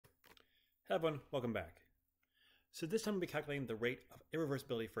Hey everyone, welcome back. So this time we'll be calculating the rate of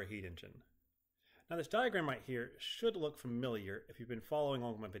irreversibility for a heat engine. Now this diagram right here should look familiar if you've been following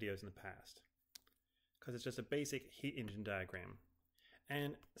along with my videos in the past, because it's just a basic heat engine diagram.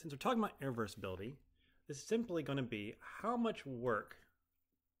 And since we're talking about irreversibility, this is simply going to be how much work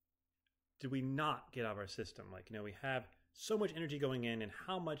do we not get out of our system? We have so much energy going in, and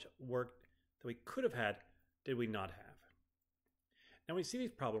how much work that we could have had did we not have? Now when we see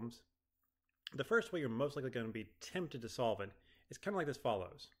these problems, the first way you're most likely going to be tempted to solve it is kind of like this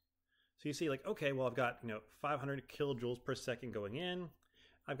follows. So you see okay, well I've got 500 kilojoules per second going in.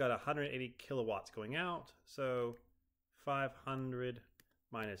 I've got 180 kilowatts going out. So 500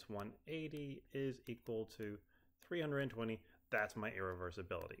 minus 180 is equal to 320. That's my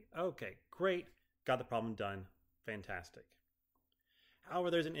irreversibility. Okay, great. Got the problem done. Fantastic.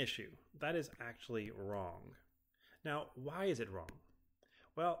 However, there's an issue. That is actually wrong. Now, why is it wrong?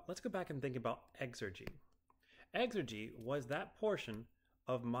 Well, let's go back and think about exergy. Exergy was that portion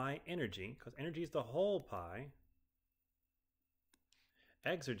of my energy, because energy is the whole pie.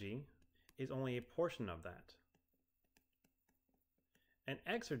 Exergy is only a portion of that. And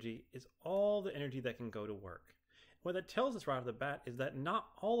exergy is all the energy that can go to work. What that tells us right off the bat is that not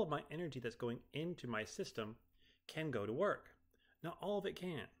all of my energy that's going into my system can go to work. Not all of it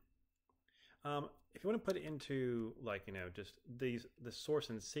can. If you want to put it into just the source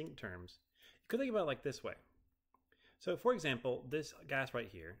and sink terms, you could think about it like this way. So for example, this gas right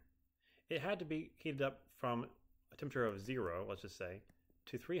here, it had to be heated up from a temperature of 0, let's just say,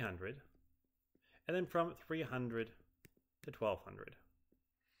 to 300, and then from 300 to 1200.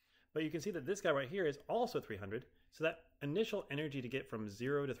 But you can see that this guy right here is also 300, so that initial energy to get from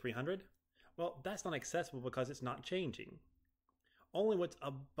 0 to 300, well, that's not accessible because it's not changing. Only what's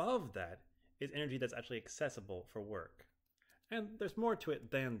above that is energy that's actually accessible for work. And there's more to it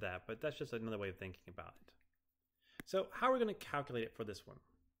than that, but that's just another way of thinking about it. So how are we going to calculate it for this one?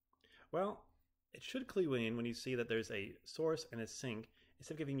 Well, it should clue you in when you see that there's a source and a sink.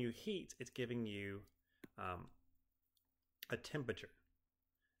 Instead of giving you heat, it's giving you a temperature.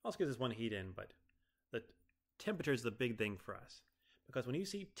 It also gives us one heat in, but the temperature is the big thing for us. Because when you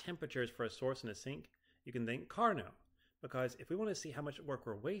see temperatures for a source and a sink, you can think Carnot. Because if we want to see how much work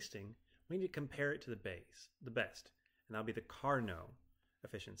we're wasting, we need to compare it to the best, and that'll be the Carnot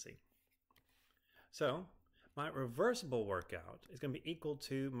efficiency. So my reversible workout is going to be equal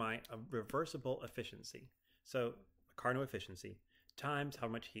to my reversible efficiency. So Carnot efficiency times how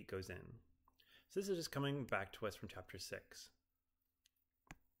much heat goes in. So this is just coming back to us from chapter 6.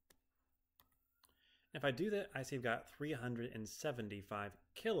 If I do that, I see I've got 375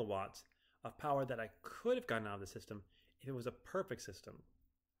 kilowatts of power that I could have gotten out of the system if it was a perfect system.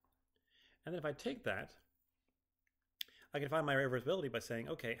 And then if I take that, I can find my reversibility by saying,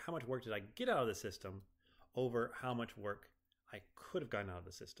 okay, how much work did I get out of the system over how much work I could have gotten out of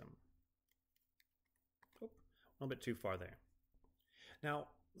the system. Oop, a little bit too far there. Now,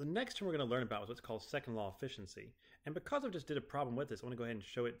 the next term we're going to learn about is what's called second law efficiency. And because I just did a problem with this, I want to go ahead and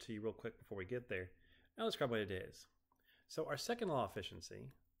show it to you real quick before we get there. Now let's describe what it is. So our second law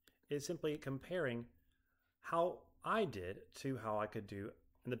efficiency is simply comparing how I did to how I could do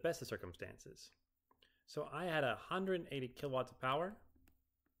in the best of circumstances. So I had 180 kilowatts of power.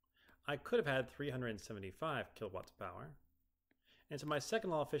 I could have had 375 kilowatts of power. And so my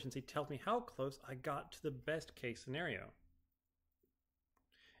second law efficiency tells me how close I got to the best case scenario.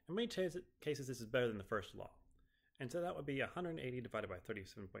 In many cases, this is better than the first law. And so that would be 180 divided by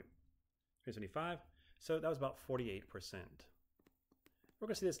 37.375. So that was about 48%. We're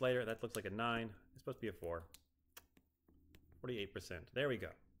going to see this later. That looks like a 9. It's supposed to be a 4. 48%. There we go.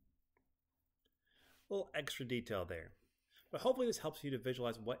 A little extra detail there. But hopefully this helps you to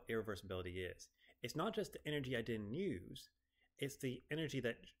visualize what irreversibility is. It's not just the energy I didn't use. It's the energy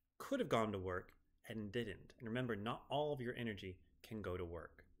that could have gone to work and didn't. And remember, not all of your energy can go to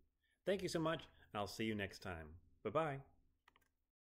work. Thank you so much, and I'll see you next time. Bye-bye.